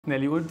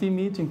Negli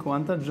ultimi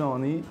 50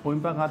 giorni ho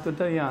imparato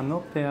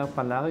italiano per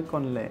parlare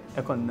con lei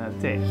e con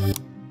te.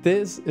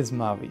 This is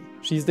Mavi.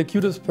 She's the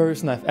cutest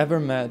person I've ever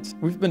met.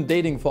 We've been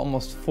dating for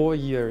almost 4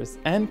 years,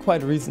 and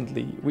quite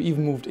recently we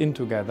even moved in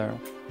together.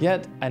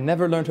 Yet I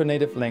never learned her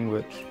native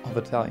language of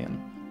Italian.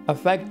 A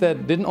fact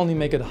that didn't only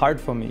make it hard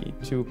for me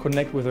to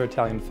connect with her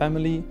Italian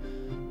family,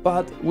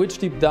 but which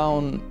deep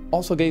down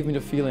also gave me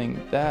the feeling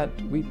that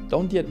we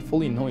don't yet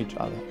fully know each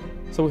other.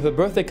 So with her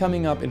birthday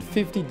coming up in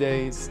 50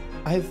 days,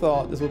 I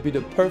thought this would be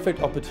the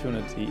perfect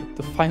opportunity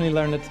to finally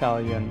learn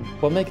Italian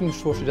while making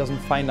sure she doesn't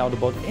find out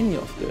about any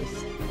of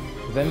this,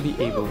 then be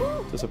able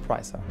to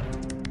surprise her.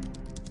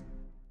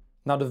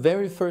 Now the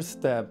very first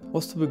step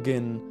was to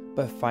begin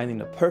by finding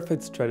the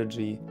perfect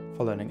strategy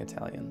for learning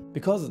Italian.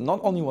 Because not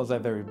only was I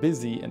very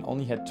busy and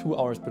only had 2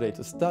 hours per day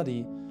to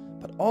study,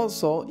 but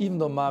also, even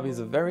though Mavi is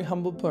a very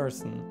humble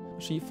person,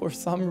 she for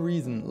some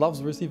reason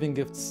loves receiving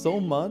gifts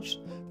so much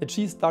that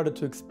she started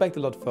to expect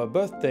a lot for her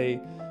birthday,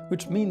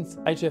 which means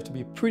I actually have to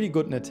be pretty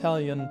good in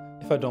Italian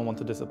if I don't want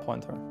to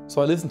disappoint her.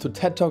 So I listened to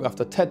TED Talk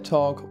after TED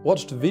Talk,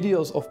 watched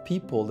videos of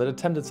people that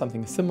attempted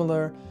something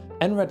similar,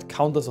 and read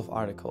countless of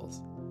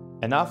articles.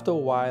 And after a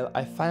while,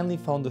 I finally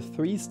found a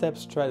 3-step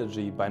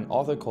strategy by an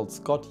author called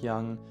Scott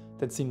Young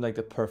that seemed like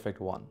the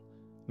perfect one.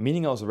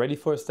 Meaning I was ready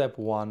for step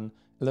 1,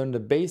 learn the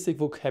basic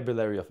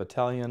vocabulary of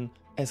Italian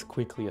as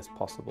quickly as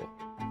possible.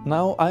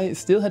 Now, I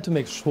still had to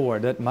make sure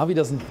that Mavi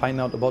doesn't find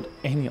out about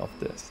any of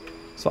this.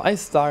 So I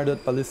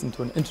started by listening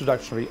to an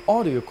introductory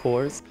audio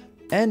course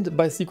and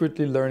by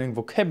secretly learning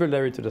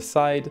vocabulary to the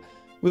side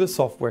with a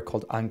software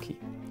called Anki.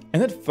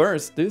 And at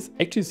first, this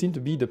actually seemed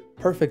to be the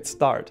perfect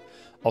start.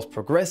 I was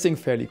progressing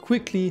fairly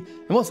quickly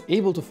and was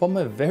able to form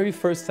my very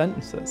first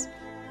sentences.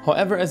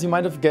 However, as you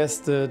might have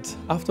guessed it,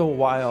 after a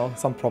while,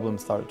 some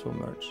problems started to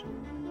emerge.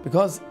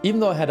 Because even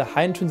though I had a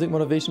high intrinsic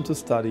motivation to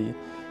study,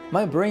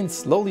 my brain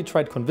slowly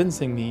tried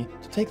convincing me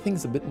to take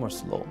things a bit more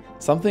slow.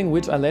 Something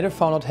which I later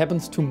found out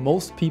happens to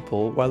most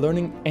people while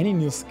learning any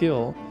new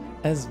skill,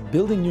 as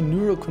building new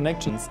neural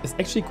connections is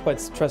actually quite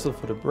stressful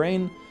for the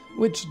brain,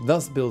 which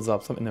thus builds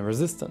up some inner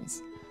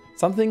resistance.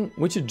 Something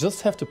which you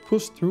just have to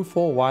push through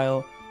for a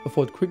while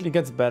before it quickly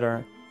gets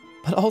better,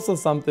 but also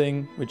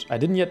something which I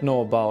didn't yet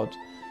know about,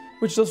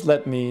 which just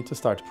led me to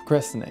start to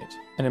procrastinate.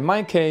 And in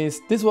my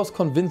case, this was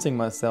convincing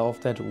myself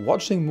that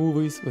watching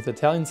movies with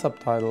Italian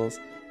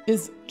subtitles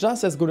is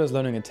just as good as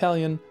learning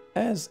Italian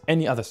as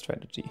any other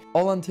strategy.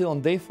 All until on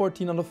day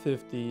 14 out of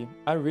 50,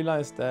 I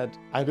realized that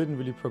I didn't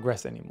really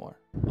progress anymore.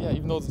 Yeah,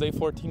 even though it's day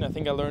 14, I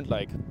think I learned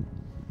like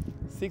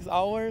 6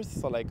 hours,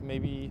 so like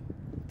maybe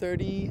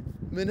 30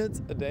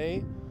 minutes a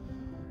day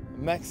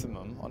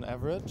maximum on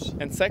average.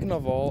 And second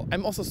of all,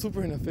 I'm also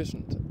super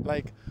inefficient.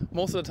 Like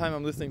most of the time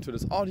I'm listening to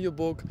this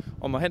audiobook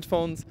on my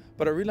headphones,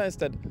 but I realized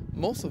that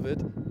most of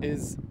it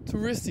is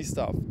touristy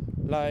stuff,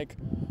 like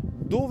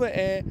Dove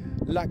è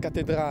la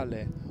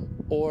cattedrale?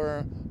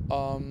 Or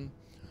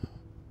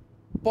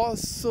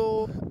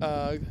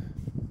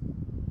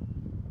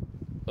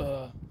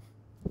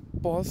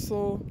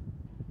Posso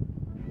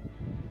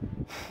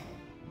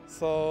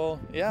So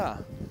yeah,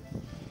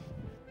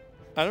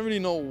 I don't really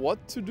know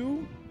what to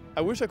do.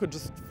 I wish I could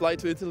just fly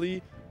to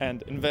Italy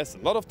and invest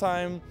a lot of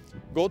time,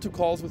 go to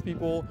calls with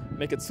people,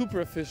 make it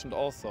super efficient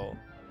also.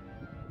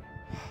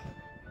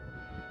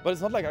 But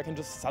it's not like I can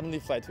just suddenly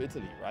fly to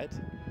Italy, right?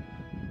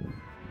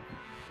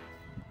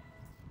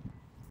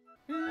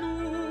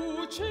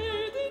 Luce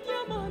di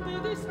diamante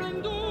di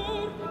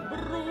splendor,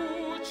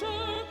 brucia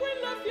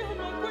quella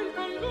fiamma, quel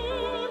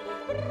calor,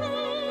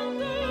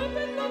 pronta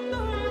per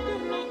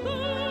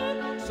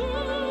lottare,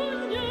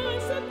 sogna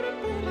sempre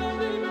per la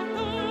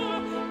libertà,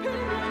 per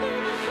la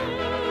libertà.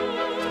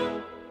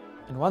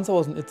 And once I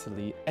was in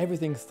Italy,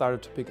 everything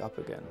started to pick up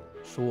again.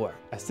 Sure,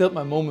 I still had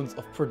my moments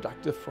of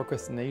productive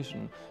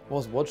procrastination. I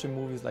was watching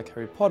movies like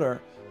Harry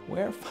Potter,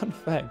 where, fun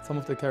fact, some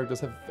of the characters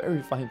have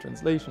very funny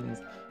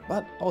translations,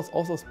 but I was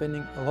also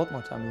spending a lot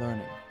more time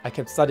learning. I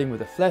kept studying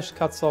with the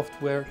flashcard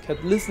software,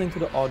 kept listening to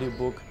the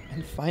audiobook,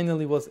 and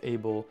finally was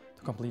able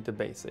to complete the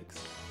basics.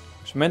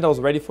 Which meant I was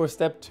ready for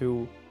step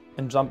 2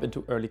 and jump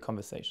into early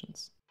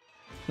conversations.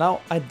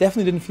 Now, I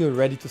definitely didn't feel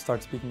ready to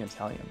start speaking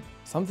Italian.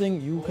 Something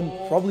you can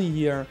probably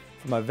hear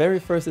from my very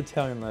first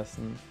Italian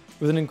lesson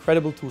with an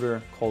incredible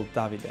tutor called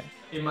Davide.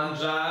 E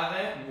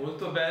mangiare,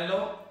 molto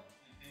bello,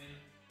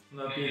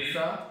 una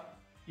pizza,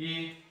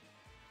 y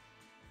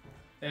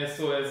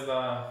eso es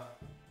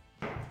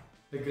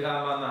the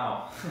grammar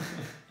now.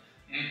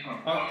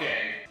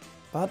 Okay.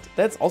 But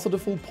that's also the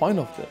full point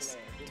of this.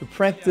 To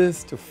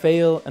practice, to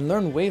fail, and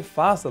learn way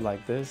faster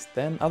like this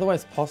than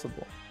otherwise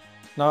possible.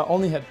 Now I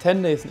only had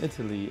 10 days in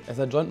Italy as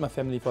I joined my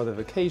family for the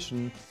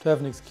vacation to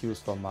have an excuse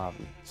for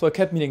Mavi. So I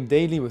kept meeting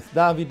daily with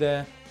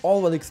Davide,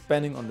 all while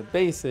expanding on the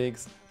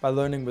basics by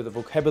learning with the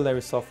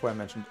vocabulary software I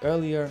mentioned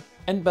earlier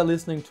and by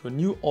listening to a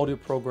new audio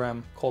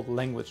program called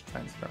Language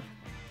Transfer.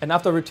 And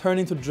after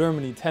returning to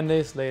Germany 10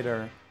 days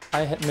later,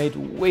 I had made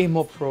way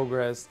more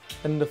progress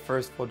than in the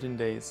first 14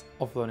 days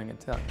of learning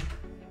Italian.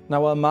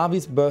 Now while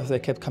Mavi's birthday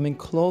kept coming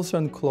closer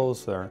and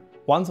closer,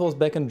 once I was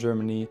back in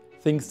Germany,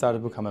 things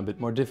started to become a bit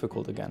more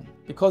difficult again.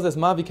 Because as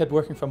Mavi kept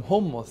working from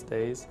home most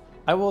days,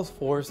 I was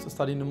forced to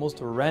study in the most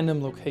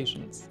random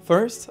locations.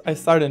 First, I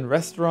started in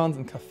restaurants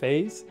and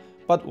cafes,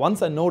 but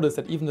once I noticed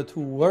that even the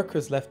two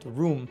workers left the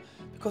room,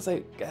 because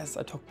I guess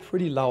I talked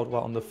pretty loud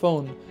while on the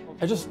phone,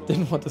 I just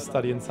didn't want to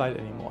study inside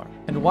anymore.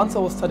 And once I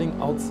was studying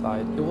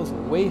outside, it was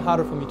way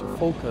harder for me to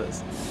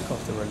focus,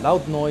 because there were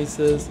loud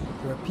noises,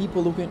 there were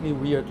people looking at me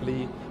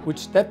weirdly, which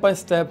step by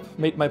step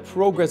made my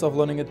progress of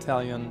learning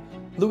Italian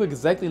look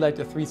exactly like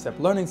the 3-step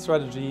learning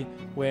strategy,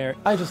 where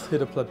I just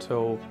hit a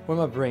plateau where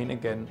my brain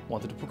again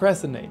wanted to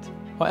procrastinate.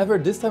 However,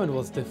 this time it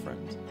was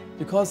different,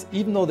 because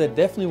even though there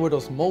definitely were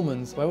those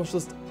moments where I was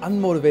just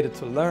unmotivated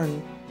to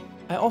learn,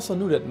 I also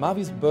knew that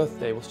Mavi's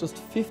birthday was just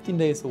 15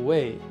 days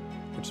away,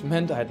 which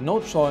meant I had no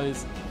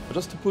choice but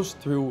just to push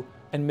through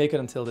and make it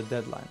until the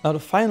deadline. Now the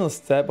final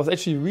step was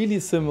actually really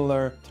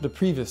similar to the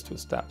previous 2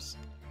 steps.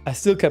 I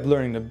still kept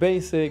learning the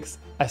basics,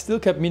 I still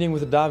kept meeting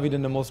with David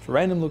in the most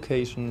random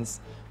locations,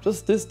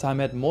 just this time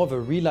I had more of a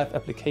real-life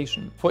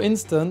application. For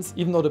instance,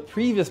 even though the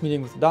previous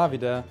meeting with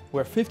Davide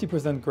were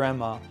 50%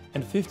 grammar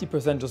and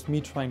 50% just me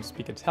trying to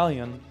speak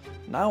Italian,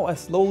 now I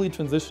slowly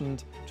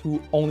transitioned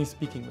to only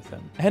speaking with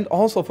him. And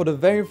also for the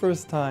very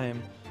first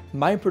time,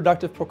 my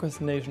productive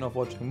procrastination of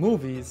watching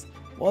movies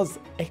was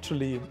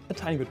actually a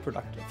tiny bit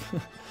productive.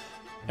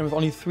 And with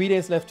only 3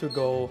 days left to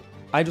go,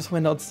 I just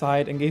went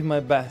outside and gave my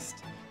best,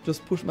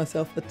 just pushed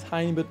myself a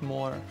tiny bit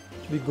more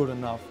to be good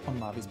enough on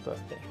Mavi's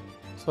birthday.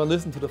 So I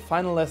listened to the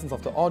final lessons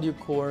of the audio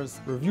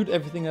course, reviewed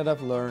everything that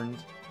I've learned,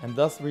 and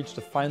thus reached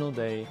the final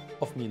day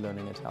of me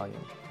learning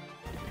Italian.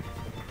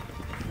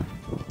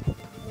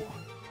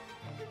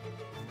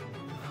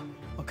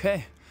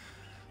 Okay,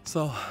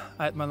 so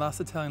I had my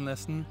last Italian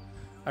lesson.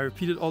 I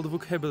repeated all the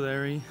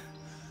vocabulary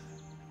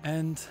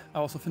and I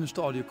also finished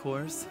the audio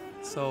course.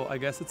 So I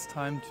guess it's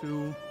time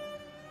to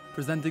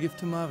present the gift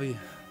to Mavi.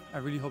 I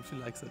really hope she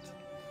likes it.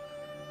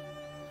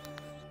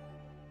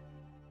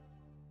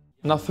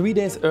 Now 3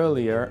 days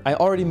earlier, I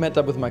already met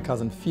up with my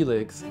cousin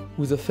Felix,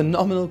 who's a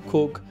phenomenal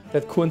cook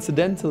that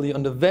coincidentally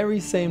on the very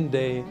same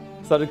day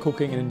started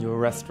cooking in a new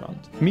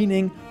restaurant.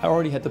 Meaning I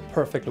already had the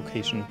perfect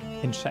location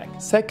in check.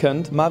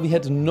 Second, Mavi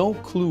had no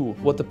clue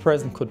what the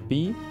present could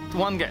be.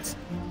 One guess.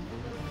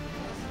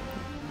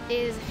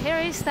 Is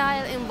Harry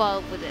Style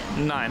involved with it?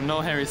 No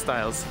Harry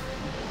Styles.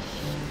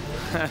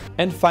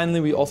 And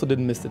finally we also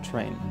didn't miss the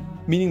train.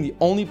 Meaning the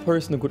only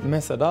person who could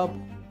mess it up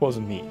was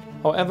me.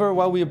 However,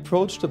 while we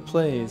approached the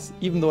place,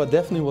 even though I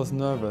definitely was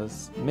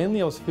nervous,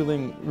 mainly I was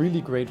feeling really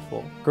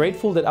grateful.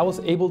 Grateful that I was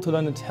able to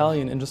learn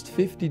Italian in just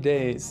 50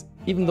 days,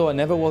 even though I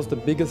never was the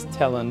biggest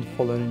talent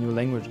for learning new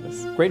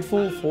languages.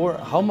 Grateful for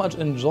how much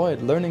I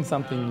enjoyed learning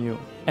something new.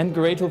 And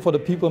grateful for the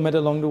people I met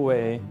along the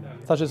way,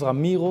 such as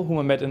Ramiro, whom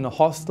I met in a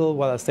hostel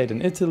while I stayed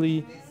in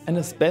Italy, and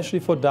especially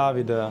for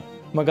Davide,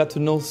 whom I got to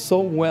know so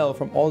well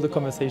from all the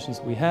conversations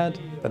we had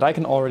that I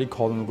can already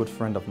call him a good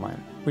friend of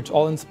mine, which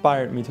all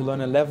inspired me to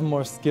learn 11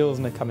 more skills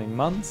in the coming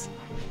months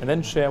and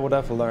then share what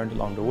I've learned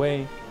along the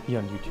way here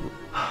on YouTube.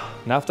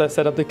 And after I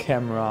set up the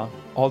camera,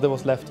 all there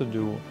was left to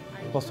do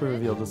was to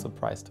reveal the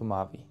surprise to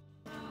Mavi.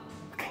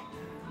 Okay.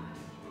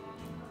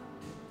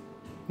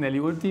 Negli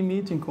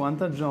ultimi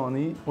 50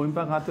 giorni ho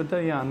imparato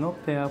italiano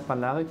per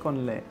parlare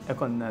con lei e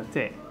con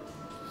te.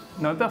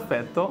 Non è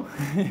perfetto.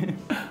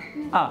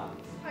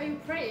 Are you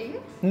praying?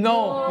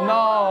 No,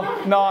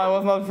 I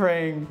was not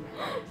praying.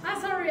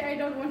 Sorry, I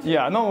don't want to.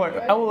 Yeah, no worry.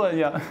 I will,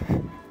 yeah.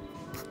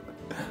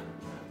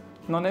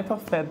 Non è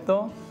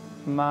perfetto,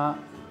 ma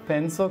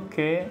penso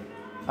che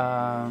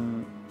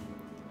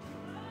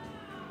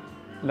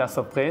la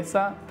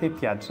sorpresa ti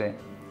piace.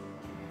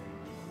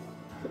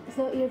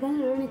 So you're gonna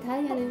learn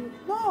Italian?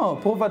 No,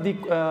 prova di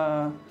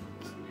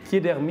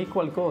chiedermi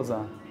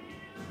qualcosa.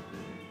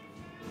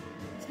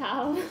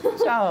 Ciao.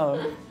 Ciao.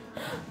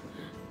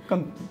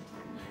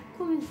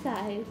 Come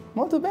stai?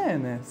 Molto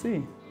bene,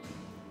 sì.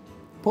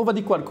 Prova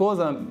di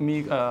qualcosa,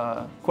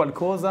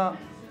 qualcosa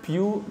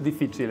più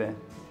difficile.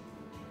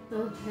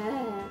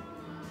 Okay.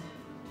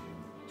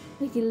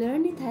 We can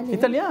learn Italian?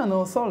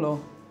 Italiano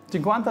solo,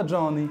 50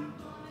 giorni.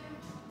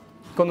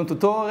 Con un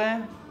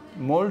tutore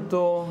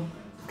molto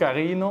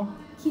carino.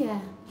 Chi è?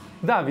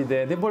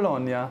 Davide di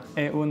Bologna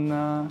è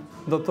un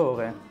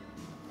dottore.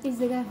 Is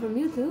the guy from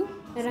YouTube?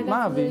 È ragazzo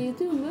Mavi. di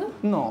YouTube?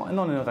 No,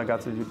 non è un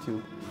ragazzo di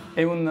YouTube.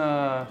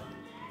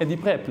 È di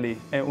Preply,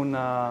 è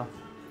una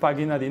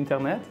pagina di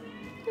internet.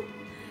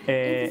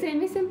 E ti sei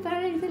messo a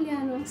imparare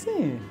l'italiano?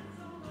 Sì.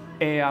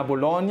 E a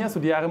Bologna a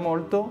studiare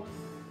molto.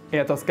 E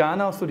a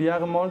Toscana a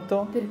studiare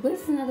molto. Per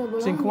questo sei andato a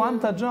Bologna?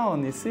 50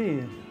 giorni,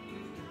 sì.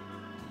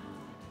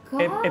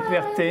 Cosa? E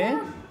per te?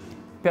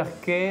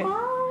 Perché?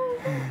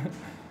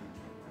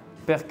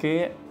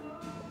 Perché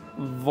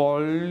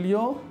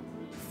voglio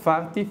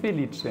farti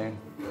felice.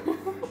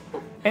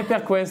 E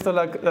per questo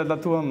la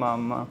tua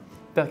mamma.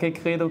 Perché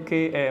credo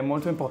che è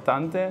molto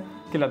importante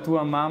che la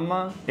tua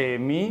mamma e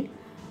me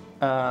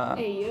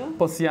E io?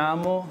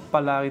 possiamo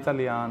parlare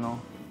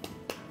italiano.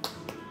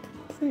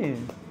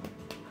 Sì.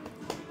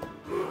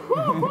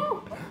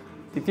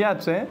 Ti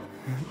piace?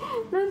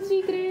 Non ci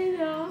ci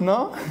credo.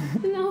 No?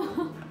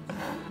 No.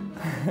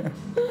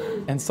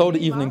 And so the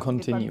evening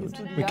continued.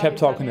 We kept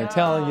talking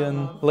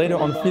Italian. Later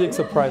on, Felix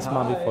surprised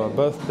Mavi for her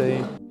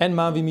birthday. And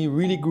Mavi and me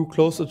really grew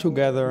closer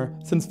together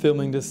since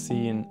filming this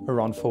scene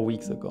around 4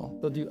 weeks ago.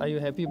 So are you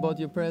happy about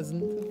your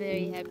present?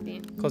 Very happy.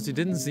 Because you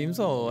didn't seem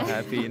so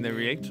happy in the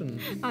reaction.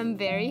 I'm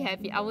very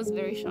happy. I was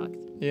very shocked.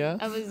 Yeah?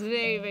 I was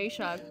very, very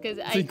shocked because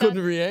So you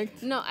couldn't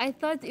react? No, I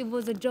thought it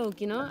was a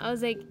joke, you know? I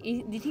was like,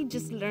 did he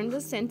just learn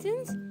the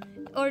sentence?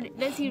 Or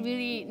does he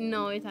really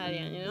know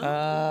Italian, you know?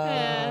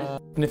 Yeah.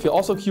 And if you're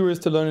also curious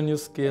to learn a new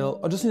skill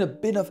or just need a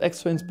bit of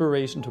extra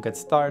inspiration to get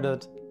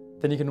started,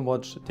 then you can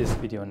watch this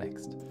video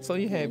next. So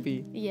you're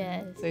happy?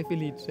 Yes. Sei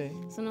felice?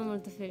 Sono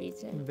molto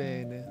felice.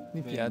 Bene,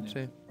 mi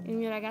piace. Il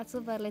mio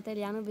ragazzo parla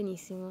italiano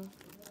benissimo.